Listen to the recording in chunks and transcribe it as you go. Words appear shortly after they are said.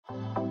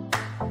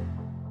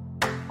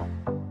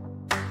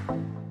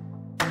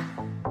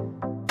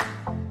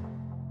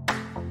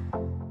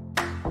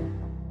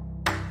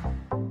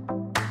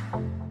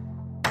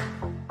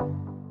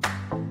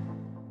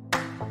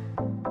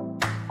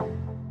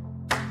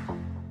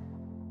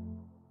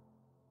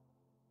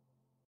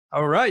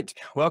All right.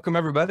 Welcome,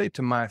 everybody,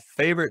 to my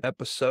favorite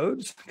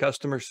episodes,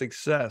 customer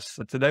success.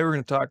 So today, we're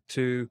going to talk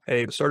to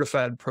a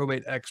certified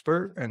probate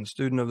expert and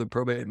student of the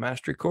Probate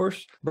Mastery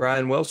course,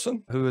 Brian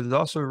Wilson, who has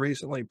also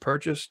recently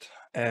purchased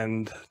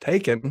and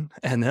taken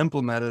and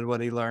implemented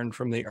what he learned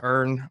from the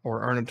Earn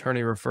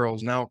Attorney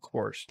Referrals Now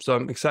course. So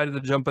I'm excited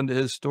to jump into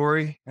his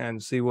story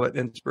and see what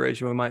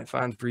inspiration we might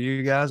find for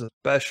you guys,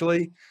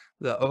 especially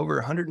the over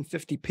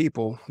 150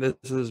 people. This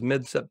is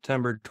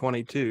mid-September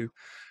 22.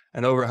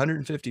 And over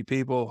 150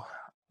 people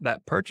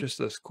that purchased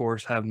this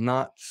course have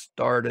not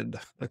started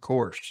the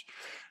course.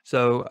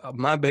 So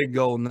my big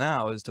goal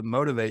now is to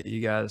motivate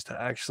you guys to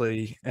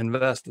actually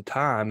invest the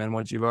time in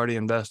what you've already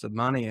invested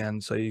money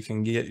in so you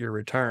can get your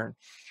return.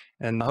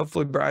 And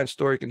hopefully Brian's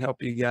story can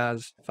help you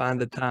guys find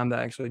the time to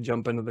actually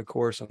jump into the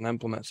course and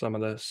implement some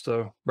of this.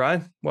 So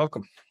Brian,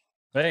 welcome.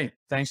 Hey,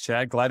 thanks,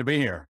 Chad. Glad to be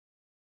here.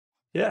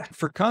 Yeah.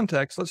 For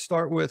context, let's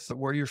start with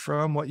where you're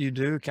from, what you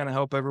do, kind of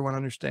help everyone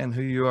understand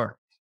who you are.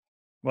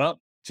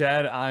 Well,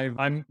 Chad,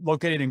 I'm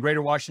located in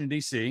Greater Washington,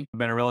 D.C. I've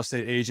been a real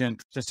estate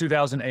agent since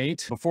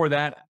 2008. Before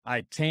that,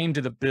 I came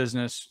to the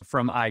business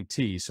from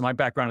IT. So my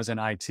background is in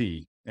IT,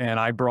 and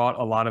I brought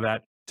a lot of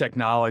that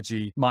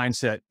technology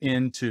mindset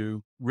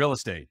into real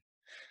estate.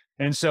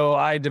 And so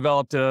I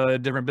developed a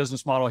different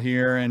business model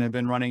here and have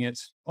been running it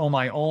on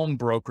my own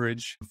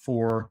brokerage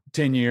for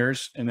 10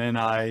 years. And then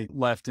I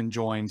left and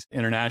joined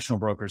international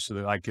brokers so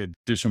that I could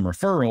do some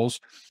referrals.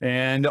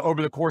 And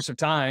over the course of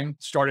time,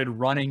 started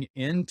running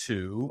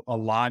into a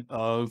lot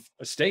of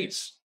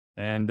estates.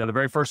 And the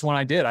very first one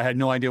I did, I had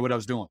no idea what I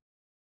was doing.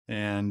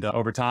 And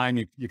over time,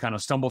 you kind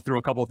of stumble through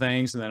a couple of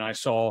things. And then I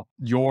saw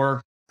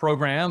your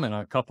program and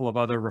a couple of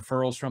other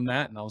referrals from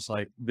that. And I was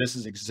like, this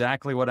is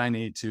exactly what I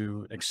need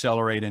to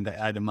accelerate and to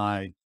add to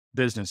my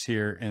business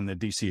here in the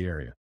DC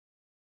area.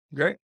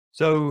 Great.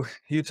 So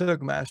you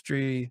took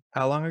Mastery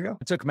how long ago?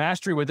 I took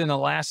Mastery within the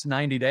last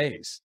 90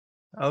 days.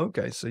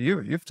 Okay. So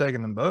you've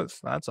taken them both.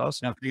 That's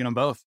awesome. I've taken them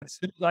both. As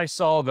soon as I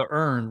saw the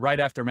Earn right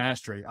after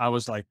Mastery, I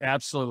was like,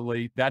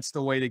 absolutely, that's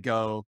the way to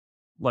go.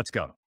 Let's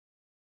go.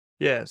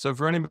 Yeah. So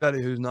for anybody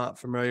who's not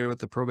familiar with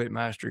the Probate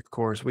Mastery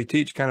course, we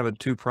teach kind of a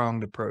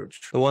two-pronged approach.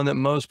 The one that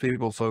most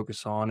people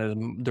focus on is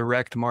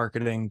direct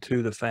marketing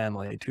to the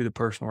family, to the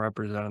personal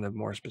representative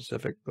more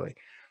specifically.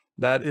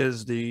 That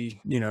is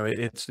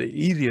it's the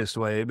easiest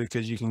way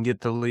because you can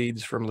get the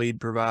leads from lead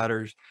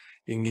providers,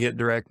 you can get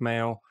direct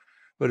mail,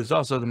 but it's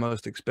also the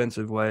most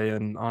expensive way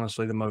and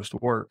honestly the most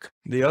work.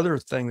 The other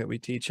thing that we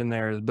teach in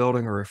there is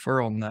building a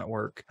referral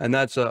network. And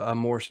that's a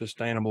more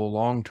sustainable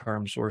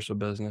long-term source of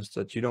business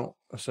that you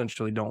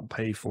essentially don't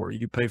pay for.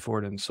 You pay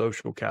for it in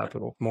social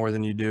capital more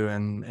than you do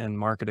in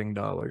marketing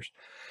dollars.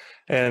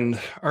 And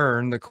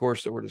Earn, the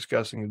course that we're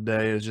discussing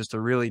today, is just a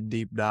really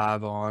deep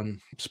dive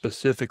on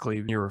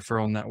specifically your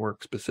referral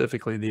network,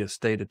 specifically the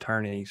estate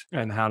attorneys,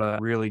 and how to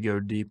really go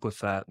deep with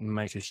that and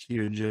make a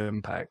huge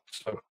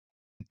impact. So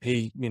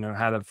he,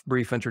 had a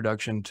brief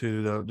introduction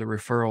to the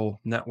referral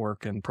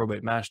network and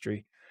Probate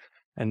Mastery.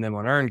 And then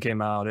when Earn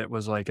came out, it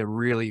was like a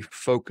really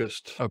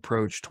focused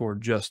approach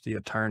toward just the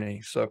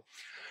attorney. So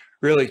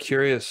really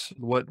curious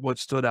what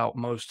stood out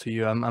most to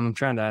you. I'm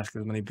trying to ask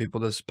as many people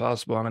this as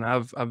possible. I mean,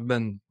 I've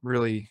been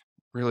really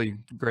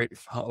great,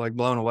 like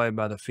blown away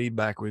by the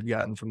feedback we've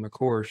gotten from the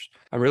course.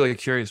 I'm really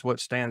curious what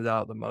stands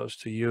out the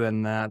most to you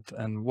in that,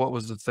 and what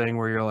was the thing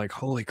where you're like,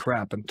 holy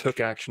crap, and took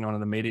action on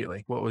it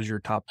immediately? What was your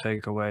top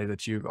takeaway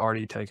that you've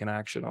already taken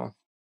action on?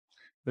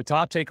 The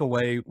top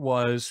takeaway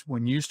was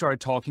when you started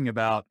talking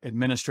about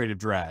administrative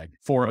drag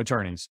for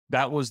attorneys.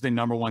 That was the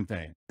number one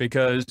thing,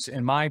 because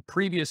in my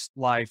previous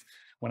life,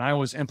 when I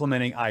was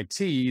implementing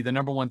IT, the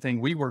number one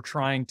thing we were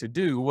trying to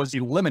do was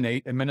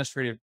eliminate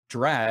administrative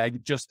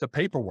drag, just the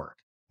paperwork.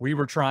 We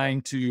were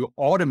trying to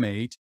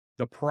automate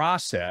the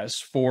process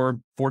for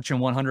Fortune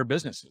 100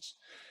 businesses.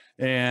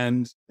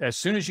 And as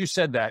soon as you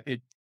said that,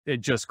 it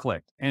just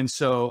clicked. And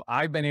so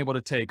I've been able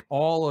to take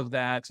all of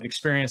that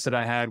experience that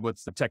I had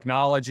with the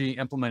technology,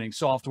 implementing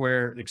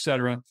software, et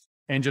cetera,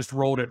 and just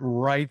rolled it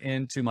right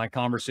into my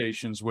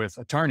conversations with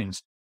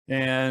attorneys.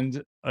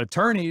 And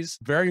attorneys,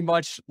 very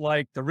much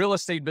like the real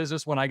estate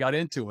business when I got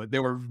into it,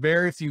 there were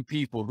very few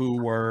people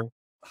who were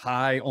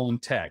high on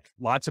tech,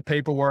 lots of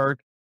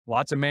paperwork,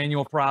 lots of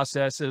manual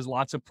processes,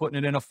 lots of putting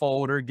it in a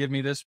folder, give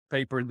me this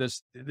paper,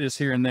 this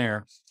here and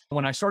there.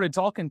 When I started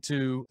talking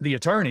to the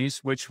attorneys,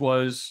 which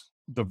was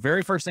the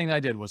very first thing I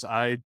did, was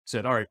I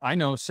said, all right, I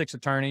know 6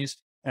 attorneys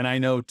and I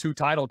know 2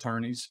 title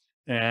attorneys.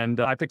 And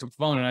I picked up the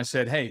phone and I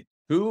said, hey,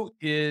 who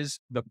is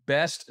the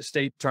best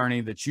estate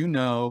attorney that you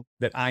know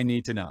that I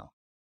need to know?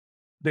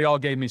 They all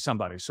gave me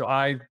somebody. So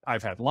I've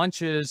had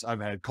lunches,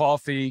 I've had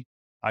coffee,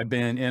 I've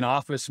been in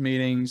office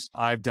meetings,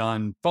 I've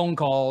done phone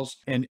calls,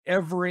 and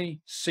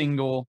every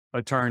single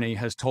attorney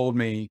has told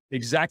me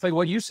exactly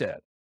what you said,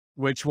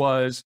 which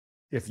was,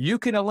 if you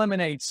can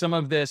eliminate some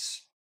of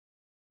this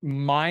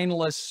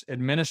mindless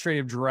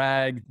administrative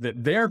drag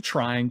that they're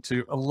trying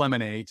to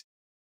eliminate,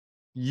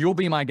 you'll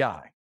be my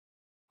guy.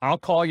 I'll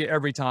call you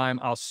every time.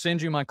 I'll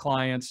send you my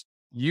clients.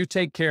 You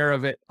take care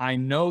of it. I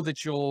know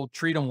that you'll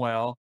treat them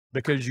well.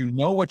 because you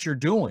know what you're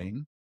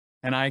doing.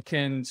 And I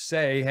can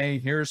say, hey,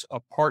 here's a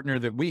partner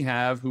that we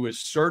have who is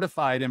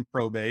certified in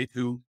probate,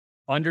 who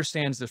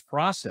understands this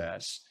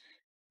process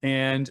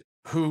and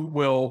who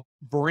will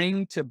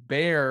bring to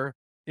bear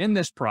in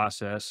this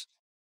process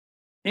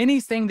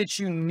anything that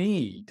you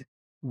need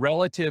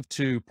relative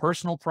to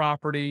personal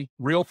property,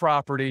 real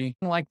property,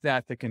 like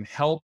that, that can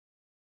help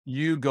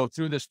you go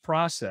through this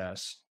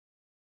process.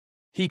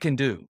 He can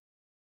do.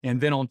 And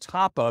then on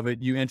top of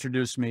it, you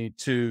introduced me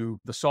to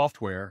the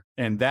software,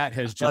 and that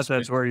has just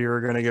that's where you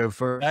were going to go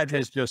first. That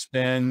has just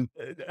been,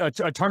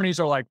 attorneys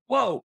are like,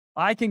 whoa,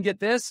 I can get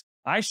this.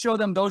 I show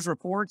them those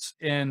reports,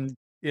 and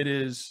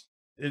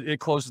it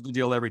closes the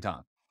deal every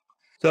time.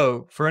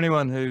 So for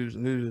anyone who's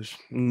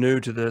new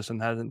to this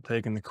and hasn't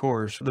taken the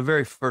course, the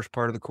very first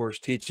part of the course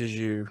teaches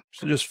you,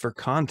 so just for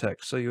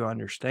context, so you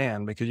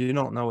understand, because you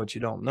don't know what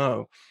you don't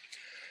know.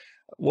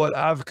 What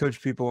I've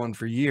coached people on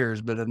for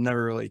years, but have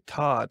never really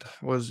taught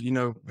was,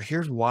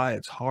 here's why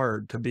it's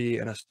hard to be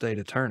an estate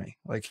attorney.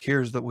 Like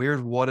here's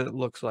what it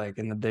looks like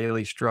in the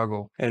daily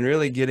struggle, and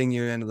really getting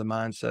you into the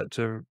mindset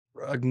to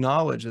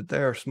acknowledge that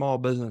they are small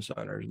business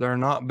owners. They're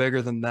not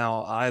bigger than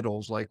thou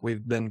idols like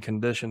we've been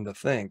conditioned to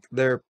think.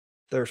 They're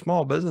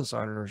small business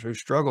owners who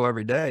struggle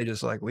every day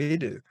just like we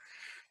do.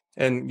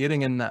 And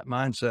getting in that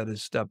mindset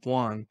is step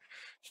one.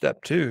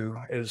 Step two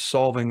is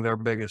solving their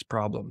biggest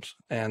problems.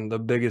 And the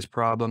biggest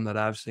problem that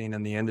I've seen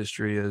in the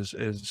industry is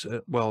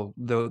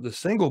the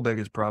single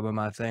biggest problem,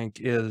 I think,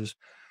 is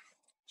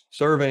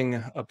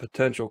serving a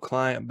potential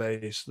client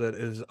base that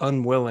is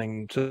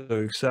unwilling to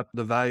accept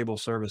the valuable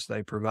service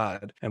they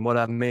provide. And what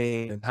I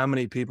mean, how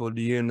many people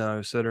do you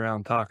know sit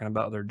around talking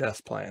about their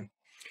death plan?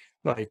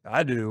 Like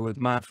I do with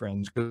my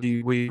friends, because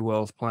we do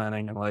wealth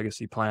planning and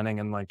legacy planning.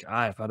 And like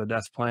I've had a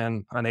death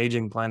plan, an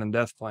aging plan and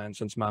death plan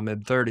since my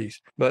mid-30s,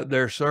 but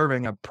they're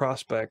serving a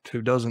prospect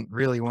who doesn't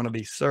really want to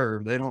be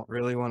served. They don't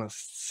really want to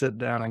sit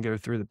down and go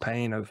through the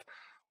pain of,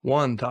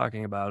 one,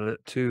 talking about it,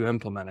 two,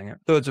 implementing it.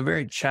 So it's a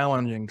very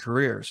challenging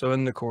career. So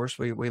in the course,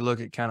 we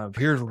look at kind of,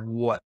 here's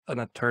what an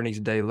attorney's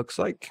day looks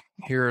like.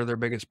 Here are their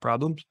biggest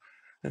problems.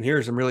 And here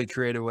are some really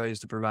creative ways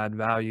to provide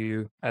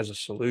value as a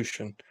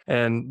solution.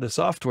 And the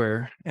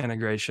software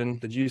integration,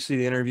 did you see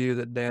the interview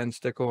that Dan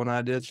Stickle and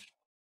I did?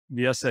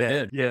 Yes, I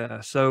did.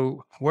 Yeah.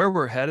 So where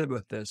we're headed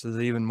with this is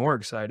even more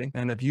exciting.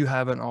 And if you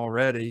haven't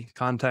already,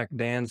 contact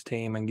Dan's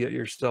team and get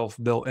yourself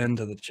built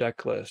into the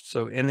checklist.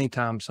 So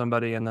anytime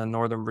somebody in the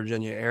Northern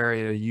Virginia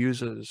area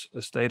uses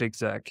estate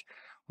exec,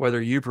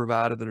 whether you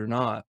provide it or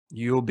not,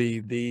 you'll be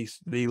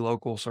the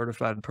local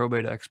certified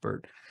probate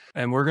expert.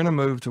 And we're going to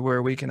move to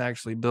where we can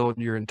actually build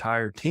your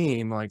entire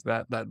team, like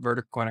that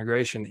vertical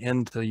integration,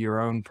 into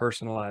your own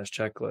personalized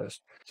checklist.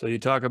 So you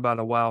talk about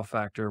a wow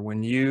factor.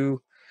 When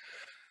you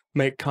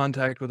make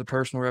contact with a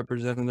personal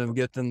representative,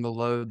 get them to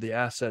load the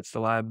assets, the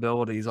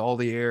liabilities, all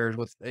the heirs,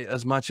 with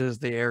as much as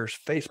the heirs'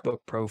 Facebook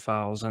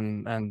profiles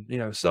and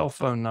cell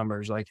phone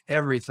numbers, like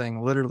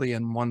everything literally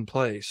in one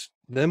place.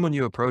 Then when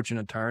you approach an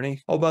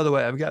attorney, oh, by the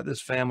way, I've got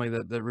this family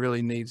that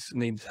really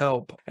needs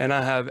help, and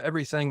I have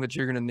everything that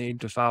you're going to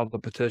need to file the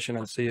petition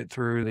and see it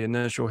through the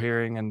initial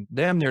hearing and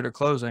damn near to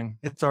closing.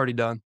 It's already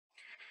done.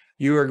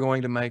 You are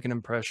going to make an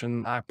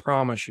impression. I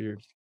promise you.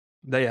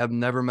 They have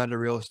never met a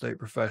real estate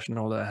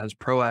professional that has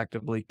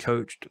proactively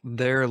coached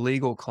their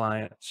legal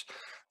clients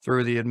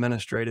through the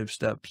administrative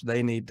steps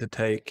they need to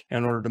take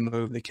in order to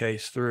move the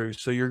case through.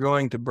 So you're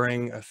going to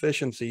bring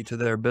efficiency to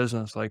their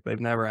business like they've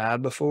never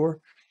had before.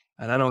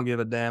 And I don't give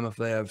a damn if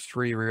they have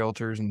 3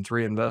 realtors and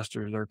 3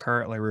 investors they're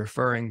currently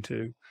referring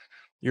to.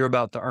 You're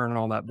about to earn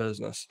all that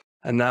business.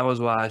 And that was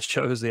why I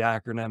chose the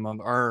acronym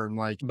of EARN.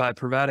 Like, by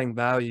providing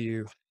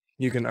value,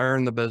 you can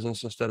earn the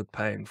business instead of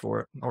paying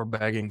for it or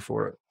begging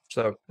for it.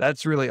 So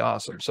that's really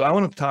awesome. So I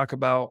want to talk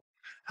about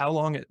how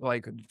long it,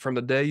 like from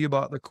the day you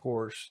bought the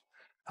course,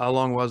 how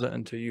long was it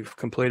until you've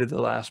completed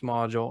the last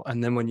module?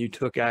 And then when you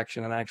took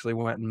action and actually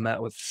went and met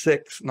with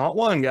 6, not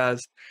 1,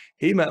 guys,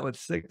 he met with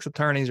 6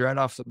 attorneys right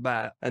off the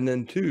bat, and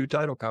then 2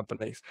 title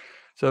companies.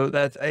 So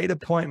that's 8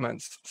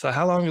 appointments. So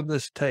how long did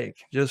this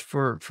take? Just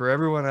for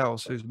everyone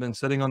else who's been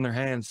sitting on their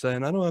hands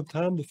saying, I don't have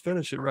time to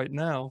finish it right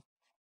now.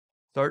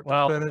 Start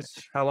to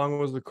finish, how long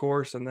was the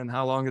course? And then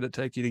how long did it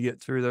take you to get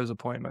through those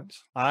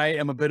appointments? I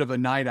am a bit of a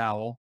night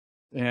owl,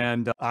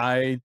 and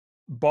I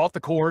bought the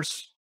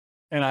course,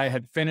 and I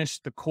had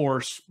finished the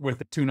course with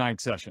the 2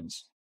 night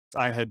sessions.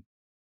 I had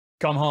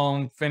come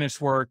home, finished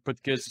work, put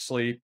the kids to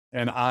sleep,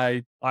 and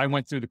I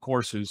went through the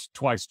courses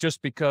twice,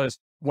 just because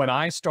when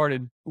I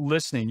started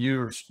listening,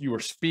 you were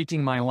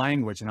speaking my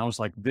language, and I was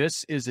like,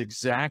 this is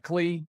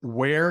exactly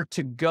where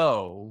to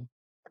go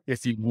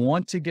if you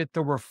want to get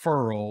the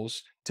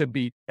referrals to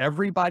beat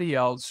everybody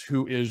else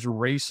who is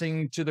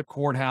racing to the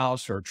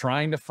courthouse or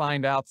trying to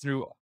find out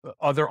through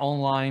other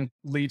online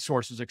lead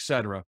sources,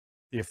 etc.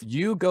 If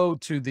you go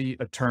to the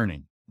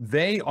attorney,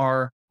 they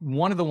are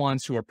one of the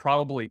ones who are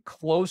probably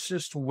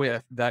closest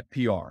with that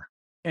PR.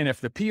 And if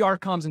the PR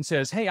comes and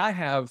says, hey, I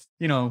have,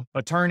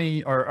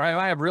 attorney, or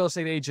I have real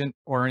estate agent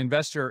or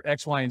investor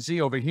X, Y, and Z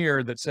over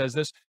here that says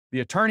this, the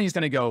attorney is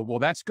going to go, well,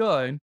 that's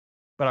good,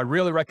 but I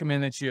really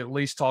recommend that you at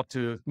least talk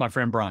to my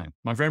friend Brian.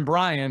 My friend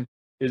Brian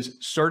is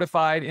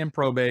certified in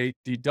probate.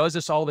 He does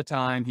this all the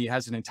time. He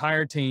has an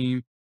entire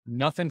team.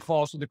 Nothing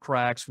falls through the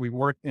cracks. We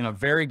work in a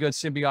very good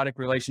symbiotic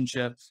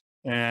relationship,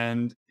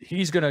 and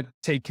he's going to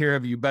take care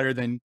of you better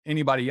than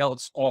anybody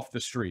else off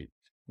the street.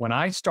 When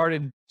I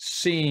started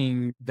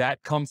seeing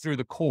that come through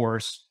the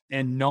course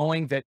and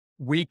knowing that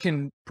we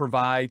can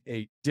provide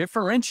a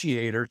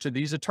differentiator to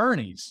these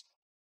attorneys,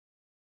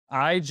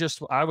 I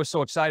was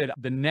so excited.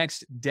 The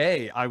next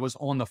day I was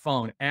on the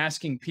phone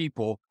asking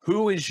people,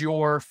 who is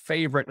your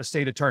favorite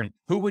estate attorney?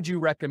 Who would you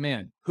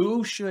recommend?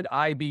 Who should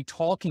I be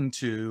talking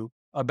to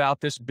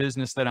about this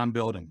business that I'm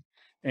building?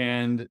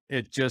 And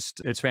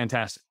it's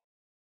fantastic.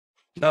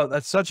 No,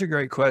 that's such a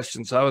great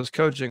question. So I was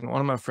coaching,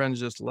 one of my friends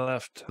just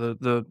left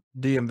the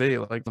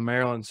DMV, like the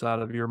Maryland side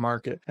of your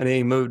market, and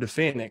he moved to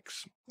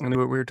Phoenix. And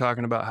we were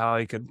talking about how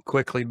he could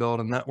quickly build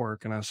a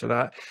network. And I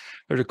said,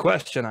 there's a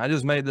question. I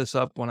just made this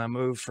up when I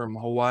moved from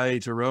Hawaii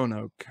to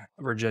Roanoke,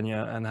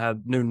 Virginia,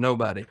 and knew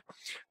nobody.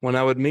 When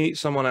I would meet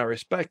someone I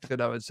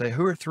respected, I would say,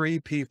 who are 3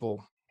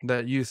 people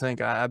that you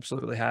think I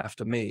absolutely have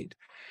to meet?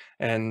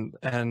 And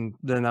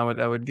then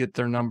I would get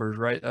their numbers,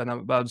 right? And I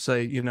would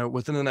say,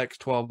 within the next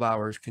 12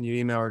 hours, can you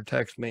email or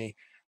text me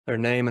their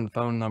name and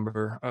phone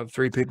number of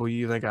 3 people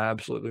you think I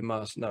absolutely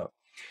must know?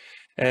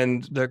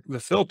 And the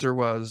filter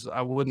was,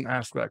 I wouldn't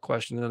ask that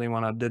question to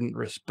anyone I didn't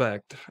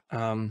respect.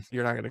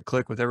 You're not going to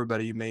click with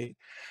everybody you meet,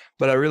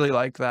 but I really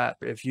like that.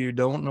 If you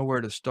don't know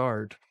where to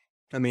start,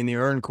 I mean, the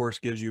Earn course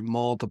gives you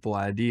multiple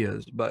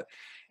ideas, but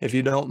if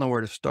you don't know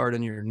where to start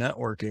in your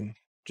networking,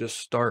 just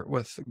start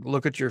with,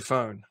 look at your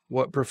phone.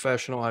 What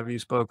professional have you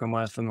spoken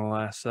with in the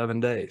last 7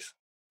 days?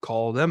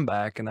 Call them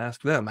back and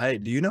ask them, hey,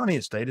 do you know any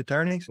estate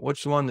attorneys?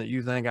 Which one that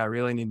you think I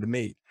really need to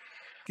meet?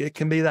 It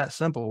can be that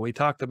simple. We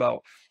talked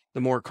about the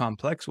more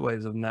complex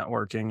ways of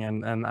networking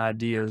and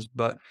ideas,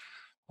 but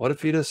what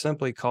if you just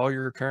simply call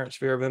your current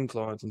sphere of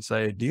influence and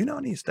say, do you know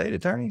any estate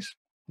attorneys?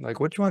 Like,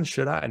 which one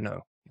should I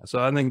know? So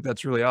I think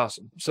that's really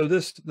awesome. So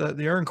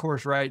the Earn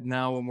course right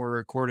now, when we're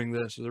recording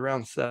this, is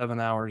around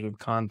 7 hours of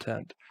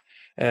content.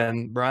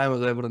 And Brian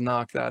was able to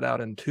knock that out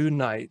in 2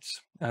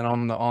 nights. And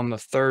on the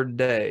 3rd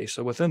day,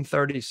 so within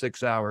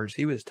 36 hours,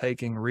 he was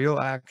taking real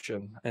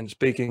action and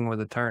speaking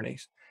with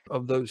attorneys.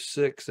 Of those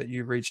 6 that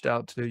you've reached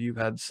out to, you've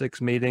had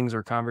 6 meetings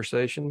or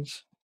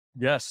conversations?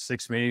 Yes,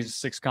 6 meetings,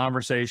 6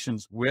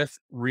 conversations with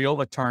real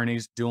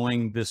attorneys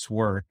doing this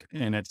work.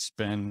 And it's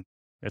been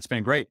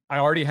great. I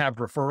already have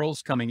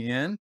referrals coming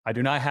in. I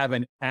do not have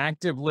an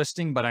active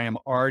listing, but I am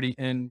already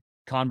in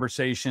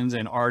conversations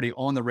and already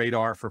on the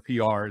radar for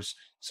PRs.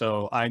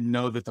 So I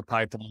know that the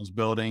pipeline is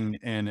building,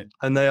 and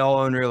they all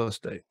own real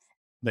estate.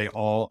 They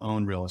all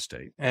own real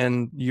estate.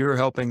 And you're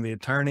helping the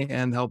attorney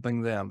and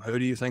helping them. Who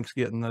do you think's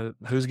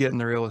who's getting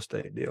the real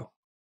estate deal?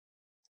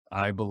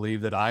 I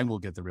believe that I will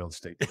get the real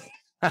estate deal.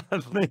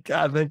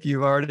 I think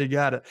you've already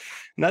got it.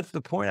 And that's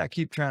the point I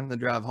keep trying to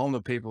drive home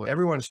to people.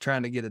 Everyone's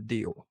trying to get a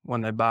deal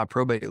when they buy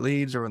probate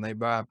leads or when they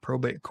buy a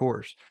probate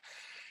course.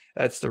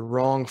 That's the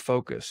wrong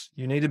focus.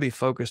 You need to be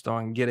focused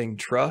on getting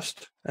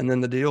trust, and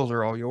then the deals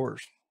are all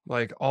yours.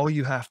 Like, all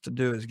you have to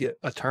do is get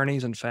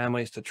attorneys and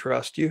families to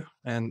trust you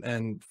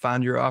and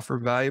find your offer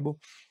valuable,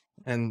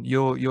 and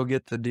you'll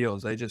get the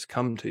deals. They just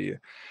come to you.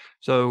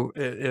 So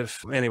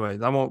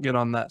anyways, I won't get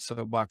on that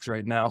soapbox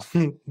right now,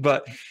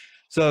 but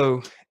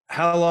so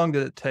how long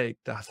did it take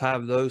to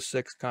have those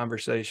 6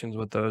 conversations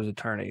with those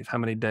attorneys? How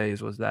many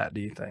days was that,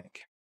 do you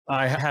think?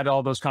 I had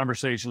all those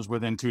conversations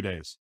within 2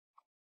 days.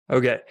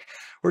 Okay.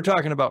 We're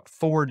talking about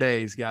 4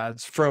 days,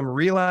 guys, from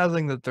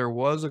realizing that there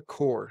was a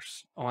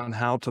course on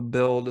how to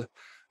build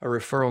a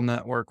referral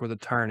network with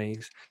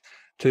attorneys,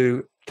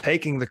 to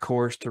taking the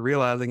course, to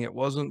realizing it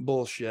wasn't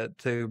bullshit,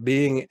 to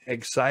being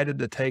excited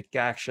to take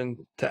action,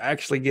 to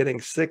actually getting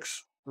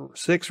six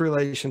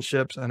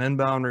relationships and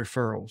inbound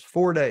referrals.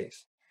 4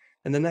 days.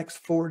 In the next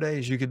 4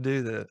 days, you could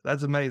do this.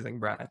 That's amazing,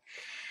 Brian.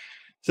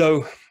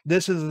 So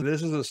this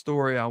is a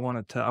story I want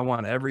to tell. I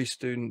want every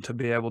student to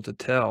be able to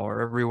tell,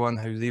 or everyone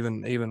who's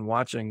even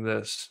watching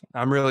this.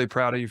 I'm really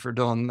proud of you for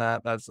doing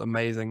that. That's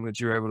amazing that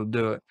you're able to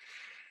do it.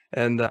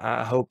 And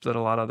I hope that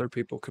a lot of other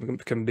people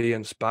can be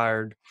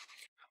inspired.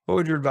 What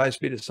would your advice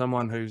be to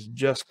someone who's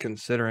just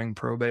considering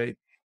probate?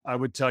 I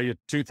would tell you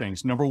 2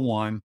 things. Number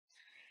 1,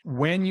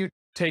 when you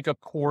take a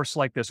course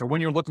like this, or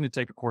when you're looking to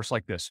take a course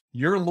like this,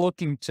 you're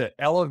looking to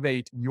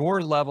elevate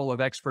your level of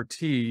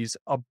expertise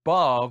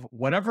above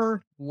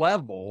whatever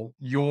level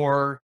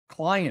your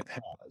client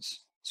has.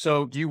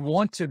 So you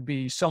want to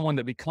be someone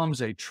that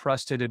becomes a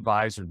trusted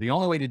advisor. The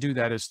only way to do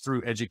that is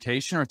through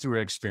education or through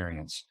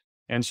experience.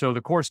 And so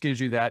the course gives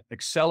you that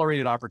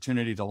accelerated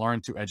opportunity to learn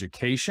through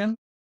education,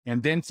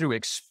 and then through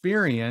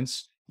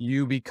experience,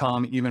 you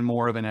become even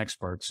more of an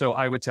expert. So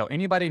I would tell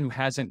anybody who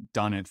hasn't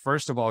done it,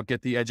 first of all,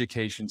 get the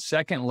education.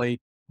 Secondly,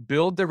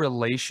 build the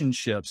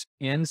relationships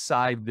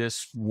inside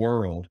this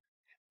world.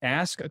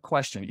 Ask a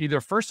question. Either,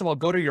 first of all,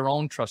 go to your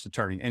own trust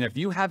attorney. And if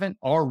you haven't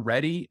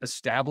already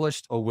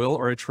established a will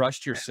or a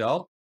trust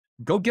yourself,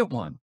 go get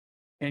one.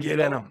 And get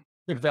in them.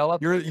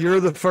 develop. You're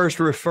the first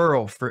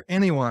referral for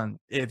anyone.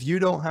 If you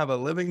don't have a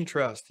living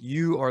trust,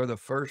 you are the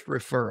first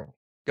referral.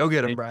 Go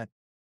get them, Brian.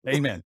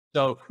 Amen.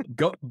 So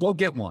go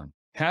get one,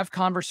 have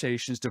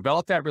conversations,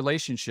 develop that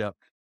relationship.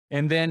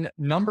 And then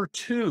number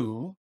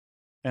two,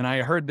 and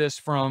I heard this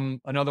from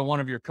another one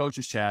of your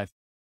coaches, Chad,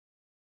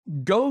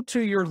 go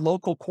to your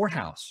local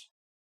courthouse,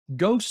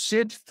 go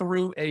sit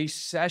through a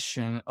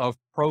session of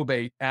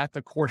probate at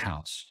the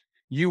courthouse.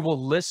 You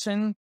will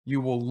listen,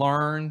 you will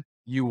learn,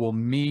 you will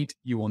meet,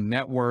 you will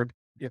network.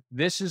 If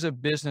this is a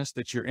business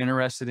that you're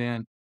interested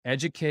in,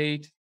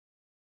 educate,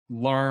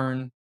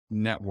 learn,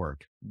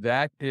 network.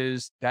 That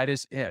is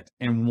it.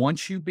 And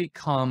once you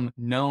become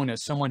known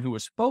as someone who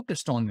is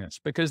focused on this,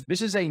 because this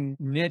is a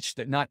niche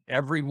that not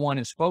everyone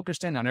is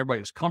focused in, not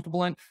everybody is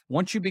comfortable in.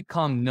 Once you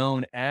become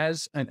known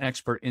as an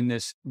expert in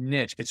this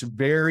niche, it's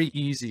very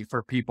easy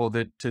for people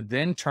to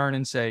then turn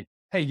and say,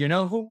 hey, you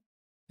know who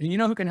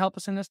can help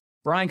us in this?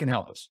 Brian can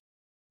help us.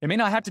 It may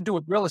not have to do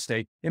with real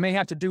estate. It may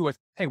have to do with,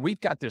 hey,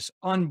 we've got this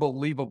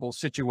unbelievable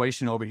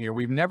situation over here.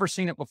 We've never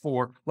seen it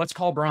before. Let's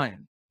call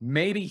Brian.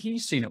 Maybe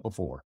he's seen it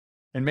before.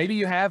 And maybe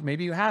you have,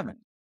 maybe you haven't.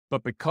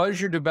 But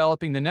because you're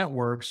developing the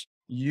networks,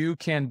 you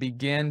can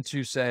begin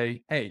to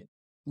say, hey,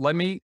 let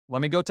me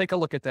go take a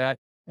look at that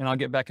and I'll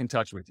get back in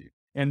touch with you.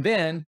 And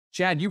then,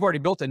 Chad, you've already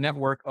built a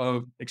network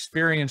of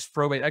experienced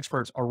probate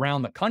experts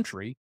around the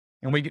country,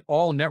 and we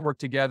all network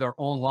together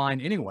online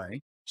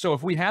anyway. So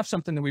if we have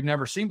something that we've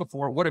never seen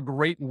before, what a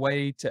great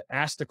way to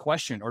ask the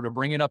question or to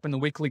bring it up in the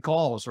weekly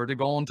calls or to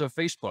go onto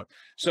Facebook.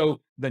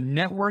 So the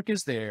network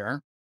is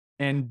there.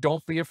 And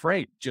don't be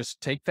afraid.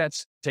 Just take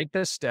this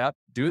step,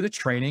 do the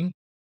training,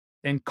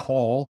 and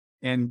call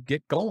and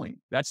get going.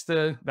 That's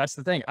the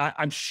thing.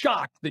 I'm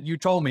shocked that you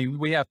told me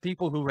we have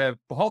people who have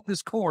bought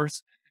this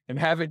course and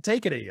haven't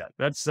taken it yet.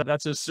 That's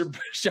a super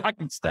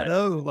shocking stat. I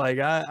know. Like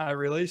I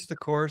released the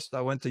course.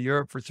 I went to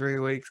Europe for 3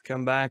 weeks,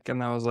 come back,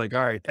 and I was like,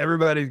 all right,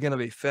 everybody's going to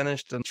be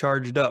finished and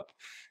charged up.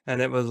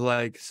 And it was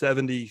like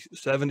 70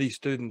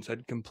 students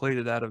had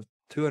completed out of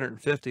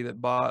 250 that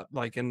bought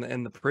like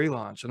in the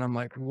pre-launch. And I'm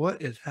like, what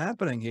is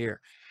happening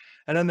here?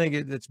 And I think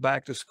it's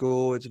back to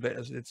school.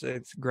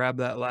 It's grab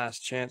that last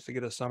chance to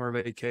get a summer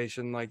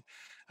vacation. Like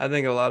I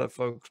think a lot of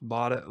folks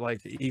bought it,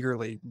 like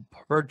eagerly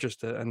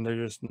purchased it, and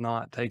they're just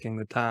not taking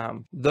the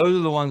time. Those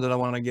are the ones that I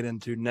want to get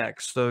into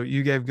next. So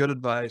you gave good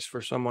advice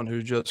for someone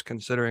who's just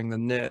considering the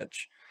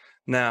niche.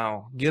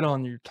 Now, get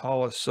on your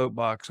tallest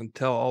soapbox and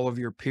tell all of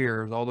your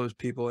peers, all those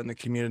people in the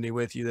community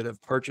with you that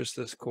have purchased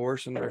this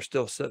course and they're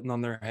still sitting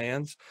on their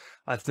hands.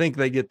 I think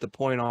they get the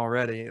point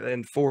already.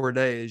 In 4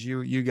 days,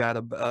 you got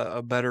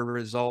a better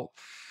result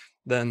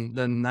than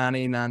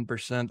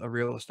 99% of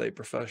real estate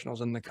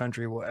professionals in the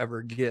country will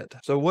ever get.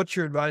 So what's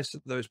your advice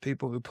to those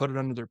people who put it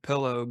under their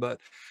pillow,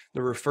 but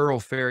the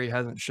referral fairy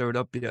hasn't showed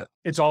up yet?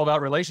 It's all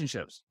about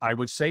relationships. I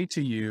would say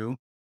to you,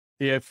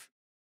 if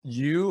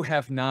you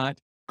have not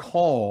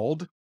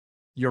called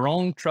your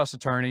own trust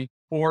attorney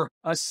or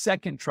a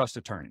second trust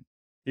attorney,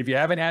 if you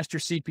haven't asked your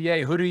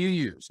CPA, who do you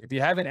use? If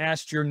you haven't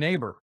asked your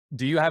neighbor,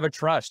 do you have a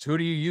trust? Who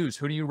do you use?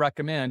 Who do you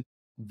recommend?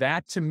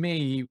 That to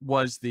me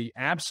was the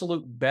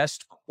absolute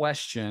best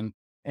question.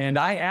 And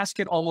I ask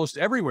it almost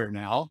everywhere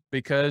now,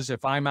 because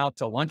if I'm out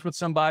to lunch with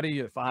somebody,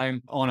 if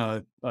I'm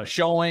on a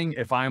showing,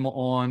 if I'm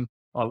on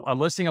a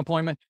listing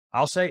appointment,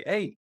 I'll say,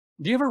 hey,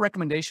 do you have a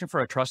recommendation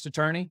for a trust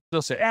attorney?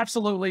 They'll say,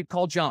 absolutely,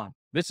 call John.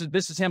 This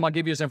is him. I'll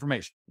give you his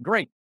information.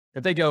 Great.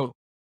 If they go,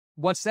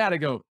 what's that? I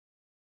go,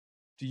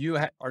 do you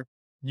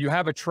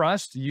have a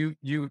trust?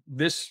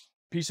 This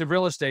piece of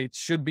real estate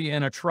should be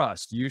in a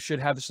trust. You should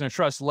have this in a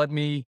trust. Let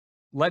me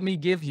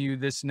give you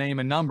this name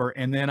and number.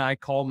 And then I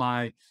call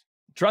my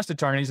trust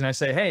attorneys and I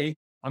say, hey,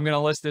 I'm going to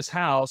list this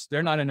house.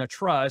 They're not in a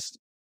trust.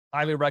 I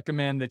highly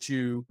recommend that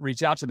you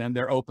reach out to them.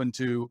 They're open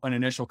to an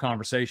initial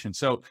conversation.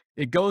 So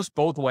it goes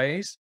both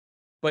ways.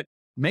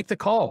 Make the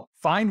call,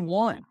 find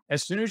one.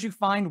 As soon as you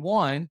find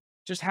one,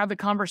 just have the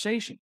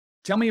conversation.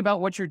 Tell me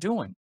about what you're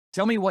doing.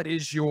 Tell me what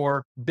is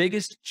your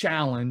biggest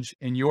challenge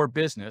in your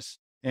business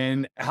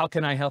and how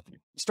can I help you?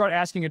 Start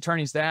asking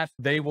attorneys that.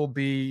 You will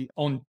be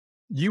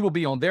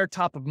on their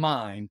top of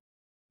mind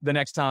the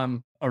next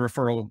time a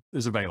referral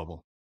is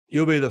available.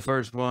 You'll be the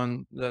first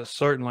one,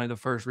 certainly the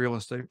first real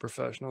estate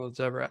professional that's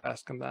ever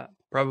asked them that.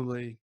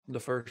 Probably the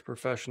first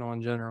professional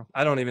in general.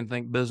 I don't even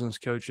think business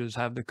coaches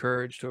have the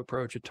courage to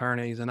approach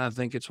attorneys. And I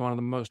think it's one of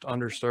the most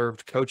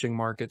underserved coaching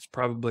markets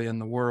probably in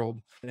the world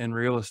in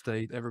real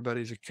estate.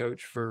 Everybody's a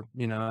coach for,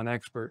 an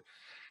expert.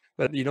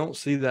 But you don't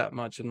see that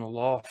much in the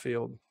law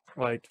field,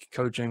 like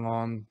coaching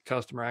on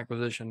customer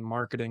acquisition,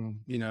 marketing,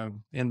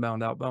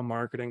 inbound, outbound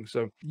marketing.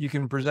 So you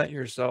can present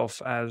yourself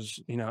as,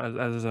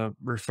 as a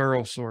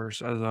referral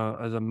source, as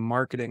a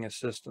marketing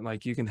assistant.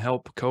 Like you can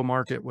help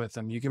co-market with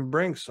them. You can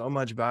bring so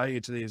much value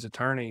to these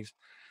attorneys,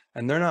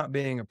 and they're not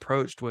being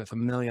approached with a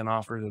million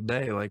offers a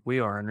day like we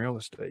are in real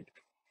estate.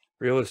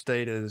 Real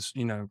estate is,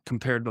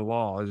 compared to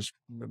law, is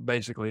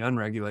basically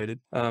unregulated.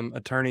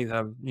 Attorneys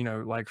have,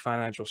 like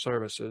financial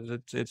services,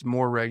 it's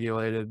more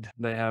regulated.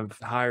 They have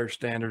higher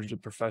standards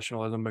of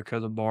professionalism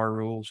because of bar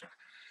rules.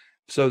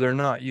 So they're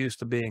not used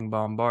to being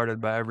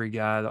bombarded by every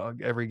guy on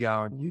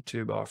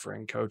YouTube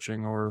offering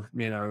coaching or,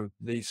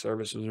 these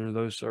services or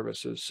those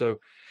services. So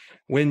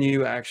when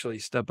you actually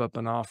step up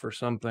and offer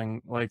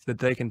something like that,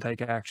 they can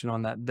take action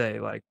on that day.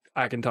 Like,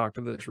 I can talk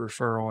to this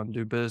referral and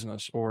do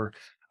business, or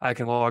I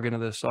can log into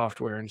this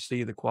software and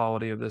see the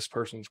quality of this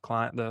person's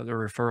client, the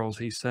referrals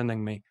he's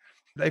sending me.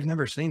 They've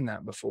never seen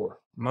that before.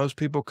 Most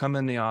people come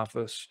in the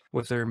office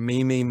with their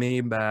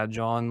me badge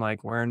on,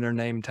 like wearing their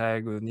name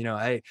tag with,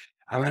 hey,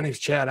 my name's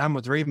Chad. I'm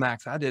with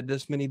Remax. I did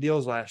this many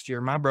deals last year.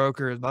 My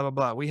broker is blah, blah,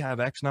 blah. We have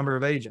X number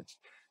of agents.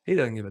 He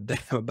doesn't give a damn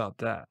about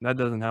that. That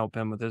doesn't help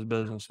him with his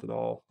business at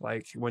all.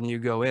 Like, when you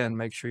go in,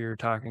 make sure you're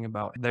talking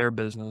about their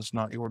business,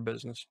 not your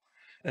business.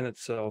 In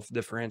itself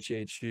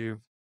differentiates you,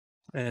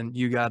 and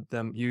you got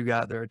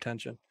their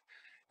attention.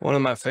 One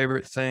of my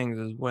favorite things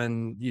is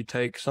when you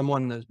take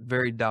someone that's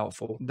very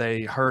doubtful,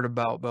 they heard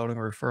about building a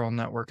referral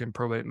network in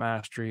probate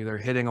mastery, they're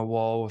hitting a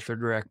wall with their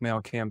direct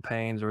mail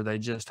campaigns, or they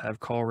just have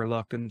call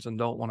reluctance and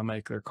don't want to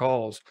make their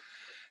calls.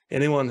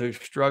 Anyone who's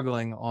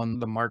struggling on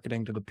the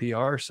marketing to the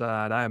PR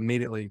side, I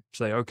immediately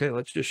say, okay,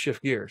 let's just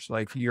shift gears.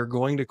 Like, you're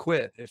going to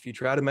quit if you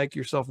try to make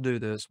yourself do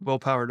this.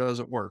 Willpower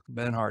doesn't work.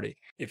 Ben Hardy.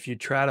 If you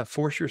try to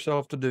force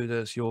yourself to do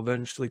this, you'll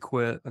eventually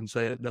quit and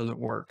say it doesn't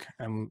work.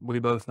 And we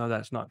both know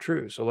that's not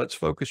true. So let's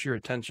focus your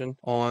attention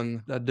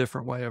on a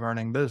different way of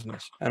earning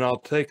business. And I'll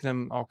coach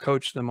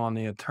them on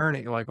the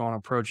attorney, like on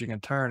approaching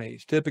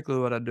attorneys. Typically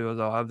what I do is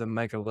I'll have them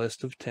make a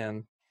list of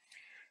 10,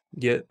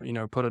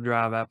 put a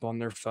drive app on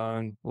their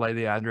phone, lay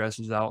the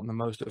addresses out in the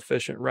most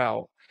efficient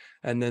route,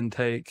 and then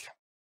take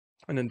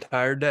an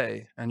entire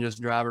day and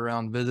just drive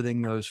around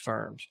visiting those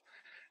firms.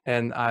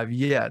 And I've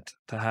yet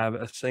to have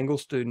a single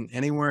student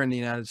anywhere in the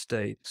United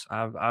States.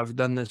 I've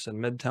done this in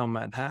Midtown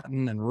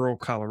Manhattan and rural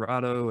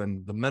Colorado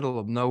and the middle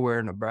of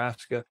nowhere,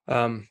 Nebraska.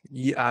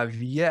 I've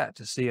yet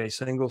to see a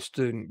single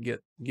student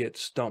get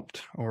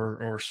stumped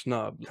or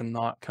snubbed and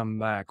not come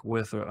back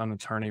with an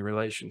attorney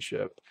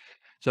relationship.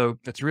 So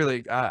it's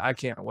really, I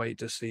can't wait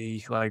to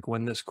see, like,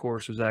 when this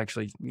course is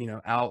actually,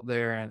 out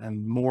there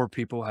and more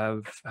people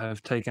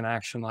have taken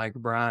action like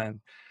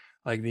Brian,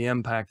 like the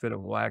impact that it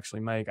will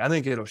actually make. I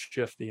think it'll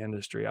shift the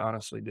industry, I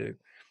honestly do.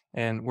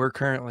 And we're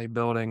currently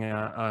building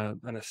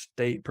an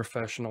estate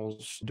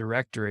professionals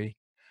directory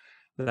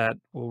that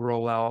will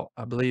roll out,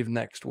 I believe,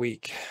 next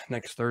week.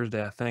 Next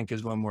Thursday, I think,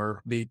 is when we're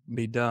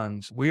be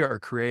done. So we are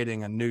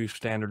creating a new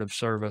standard of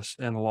service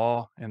in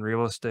law and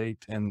real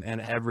estate and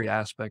every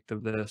aspect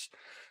of this,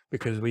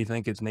 because we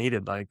think it's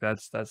needed. Like,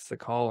 that's the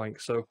calling.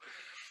 So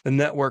the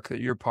network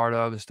that you're part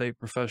of, Estate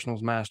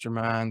Professionals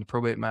Mastermind,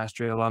 Probate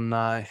Mastery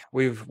Alumni,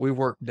 we've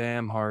worked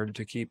damn hard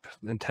to keep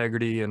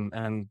integrity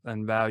and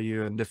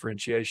value and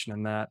differentiation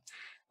in that.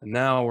 And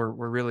now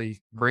we're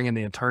really bringing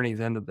the attorneys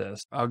into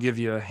this. I'll give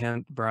you a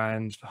hint,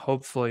 Brian.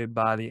 Hopefully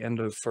by the end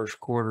of first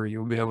quarter,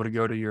 you'll be able to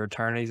go to your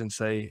attorneys and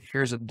say,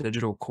 here's a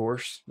digital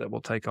course that will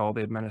take all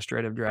the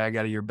administrative drag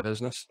out of your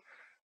business.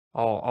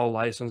 I'll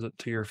license it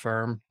to your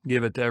firm,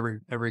 give it to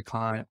every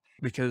client,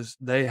 because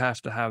they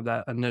have to have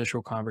that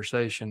initial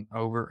conversation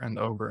over and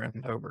over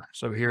and over.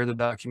 So here are the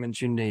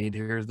documents you need.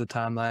 Here's the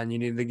timeline you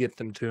need to get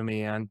them to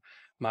me in.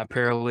 My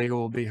paralegal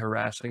will be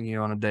harassing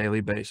you on a daily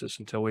basis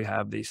until we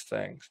have these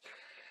things.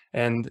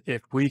 And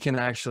if we can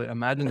actually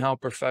imagine how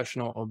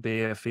professional it would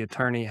be if the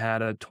attorney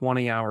had a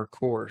 20-hour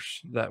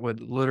course that would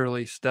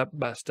literally step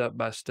by step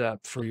by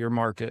step for your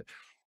market,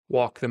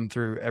 walk them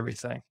through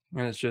everything.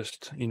 And it's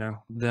just,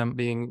 them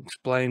being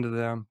explained to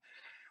them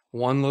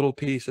one little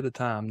piece at a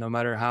time, no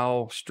matter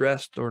how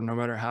stressed or no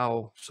matter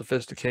how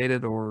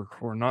sophisticated or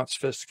not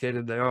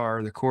sophisticated they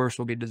are. The course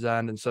will be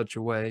designed in such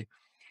a way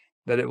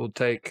that it will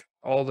take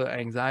all the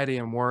anxiety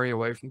and worry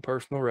away from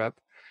personal rep.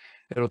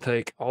 It'll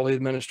take all the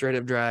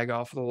administrative drag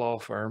off of the law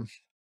firm,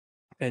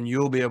 and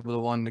you'll be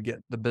able to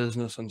get the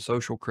business and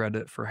social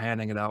credit for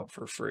handing it out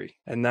for free.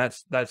 And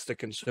that's the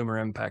consumer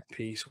impact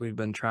piece we've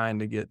been trying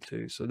to get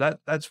to. So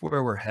that's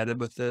where we're headed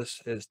with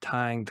this, is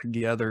tying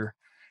together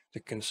the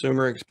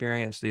consumer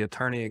experience, the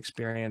attorney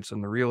experience,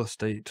 and the real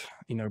estate,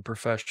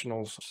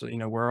 professionals. So,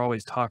 we're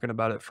always talking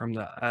about it from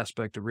the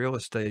aspect of real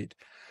estate,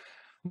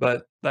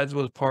 but that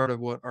was part of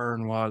what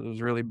EARN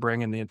was really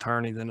bringing the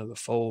attorneys into the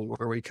fold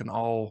where we can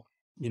all,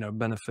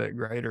 benefit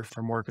greater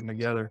from working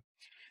together.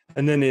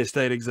 And then the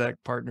estate exec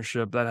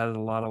partnership, that has a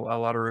lot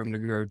of room to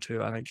grow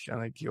too. I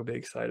think you'll be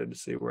excited to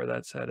see where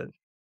that's headed.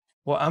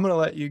 Well, I'm going to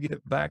let you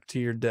get back to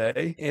your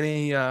day.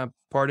 Any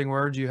parting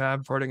words you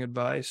have, parting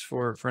advice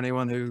for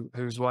anyone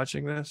who's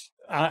watching this?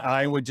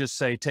 I would just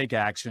say, take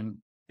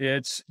action.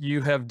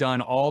 You have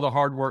done all the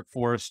hard work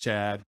for us,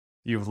 Chad.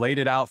 You've laid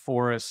it out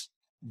for us.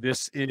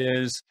 This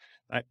is,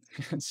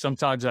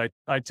 sometimes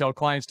I tell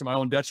clients, to my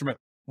own detriment,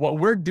 what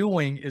we're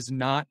doing is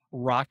not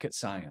rocket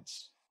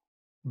science,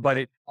 but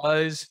it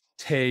does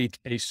take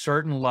a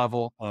certain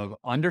level of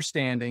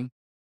understanding,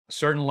 a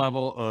certain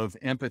level of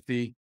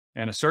empathy,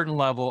 and a certain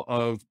level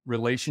of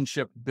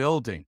relationship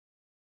building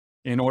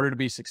in order to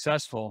be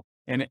successful.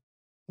 And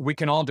we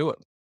can all do it.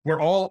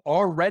 We're all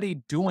already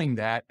doing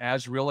that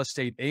as real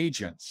estate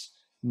agents.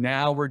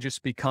 Now we're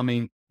just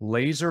becoming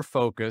laser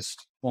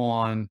focused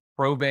on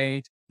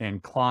probate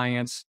and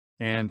clients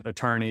and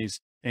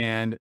attorneys,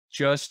 and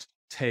just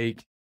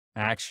take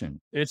action.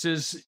 It's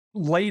as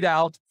laid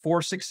out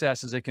for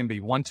success as it can be.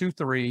 1, 2,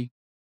 3,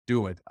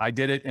 do it. I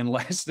did it in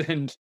less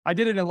than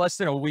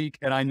a week,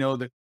 and I know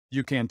that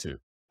you can too.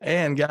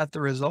 And got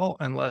the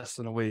result in less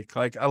than a week.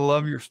 Like, I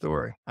love your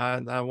story.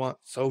 I want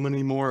so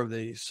many more of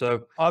these.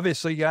 So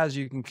obviously, guys,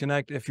 you can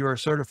connect. If you're a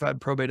certified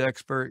probate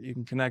expert, you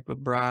can connect with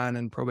Brian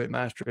and Probate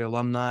Mastery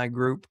Alumni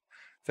Group,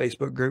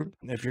 Facebook group.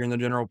 If you're in the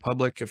general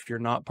public, if you're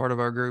not part of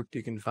our group,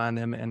 you can find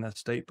him in the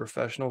State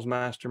Professionals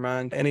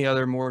Mastermind. Any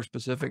other more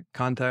specific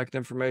contact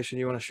information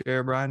you want to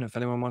share, Brian, if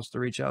anyone wants to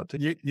reach out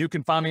to you? You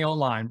can find me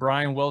online,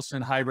 Brian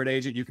Wilson, hybrid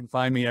agent. You can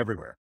find me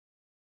everywhere.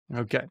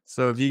 Okay.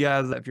 So if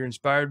you're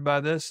inspired by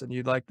this and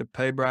you'd like to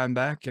pay Brian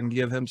back and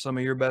give him some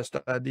of your best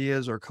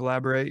ideas or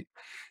collaborate,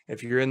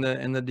 if you're in the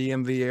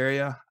DMV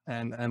area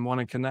and want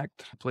to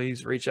connect,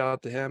 please reach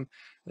out to him,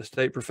 the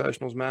State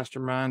Professionals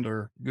Mastermind,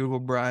 or Google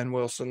Brian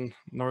Wilson,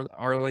 North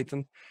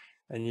Arlington,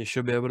 and you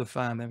should be able to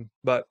find him.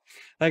 But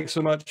thanks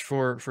so much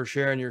for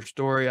sharing your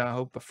story. I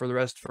hope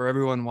for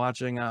everyone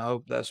watching, I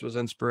hope this was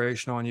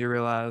inspirational and you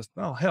realized,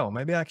 oh, hell,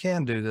 maybe I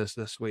can do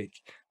this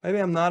week. Maybe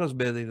I'm not as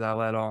busy as I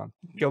let on.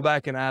 Go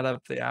back and add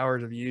up the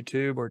hours of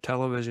YouTube or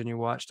television you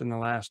watched in the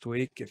last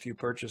week if you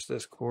purchased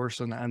this course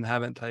and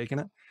haven't taken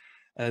it,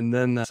 and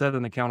then set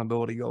an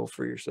accountability goal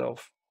for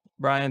yourself.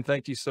 Brian,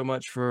 thank you so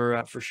much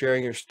for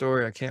sharing your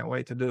story. I can't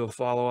wait to do a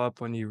follow-up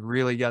when you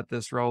really got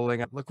this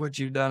rolling. Look what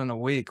you've done in a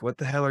week. What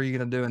the hell are you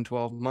going to do in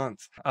 12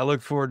 months? I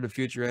look forward to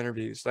future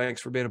interviews. Thanks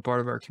for being a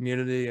part of our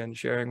community and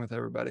sharing with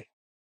everybody.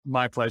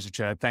 My pleasure,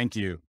 Chad. Thank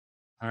you.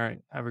 All right.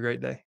 Have a great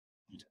day.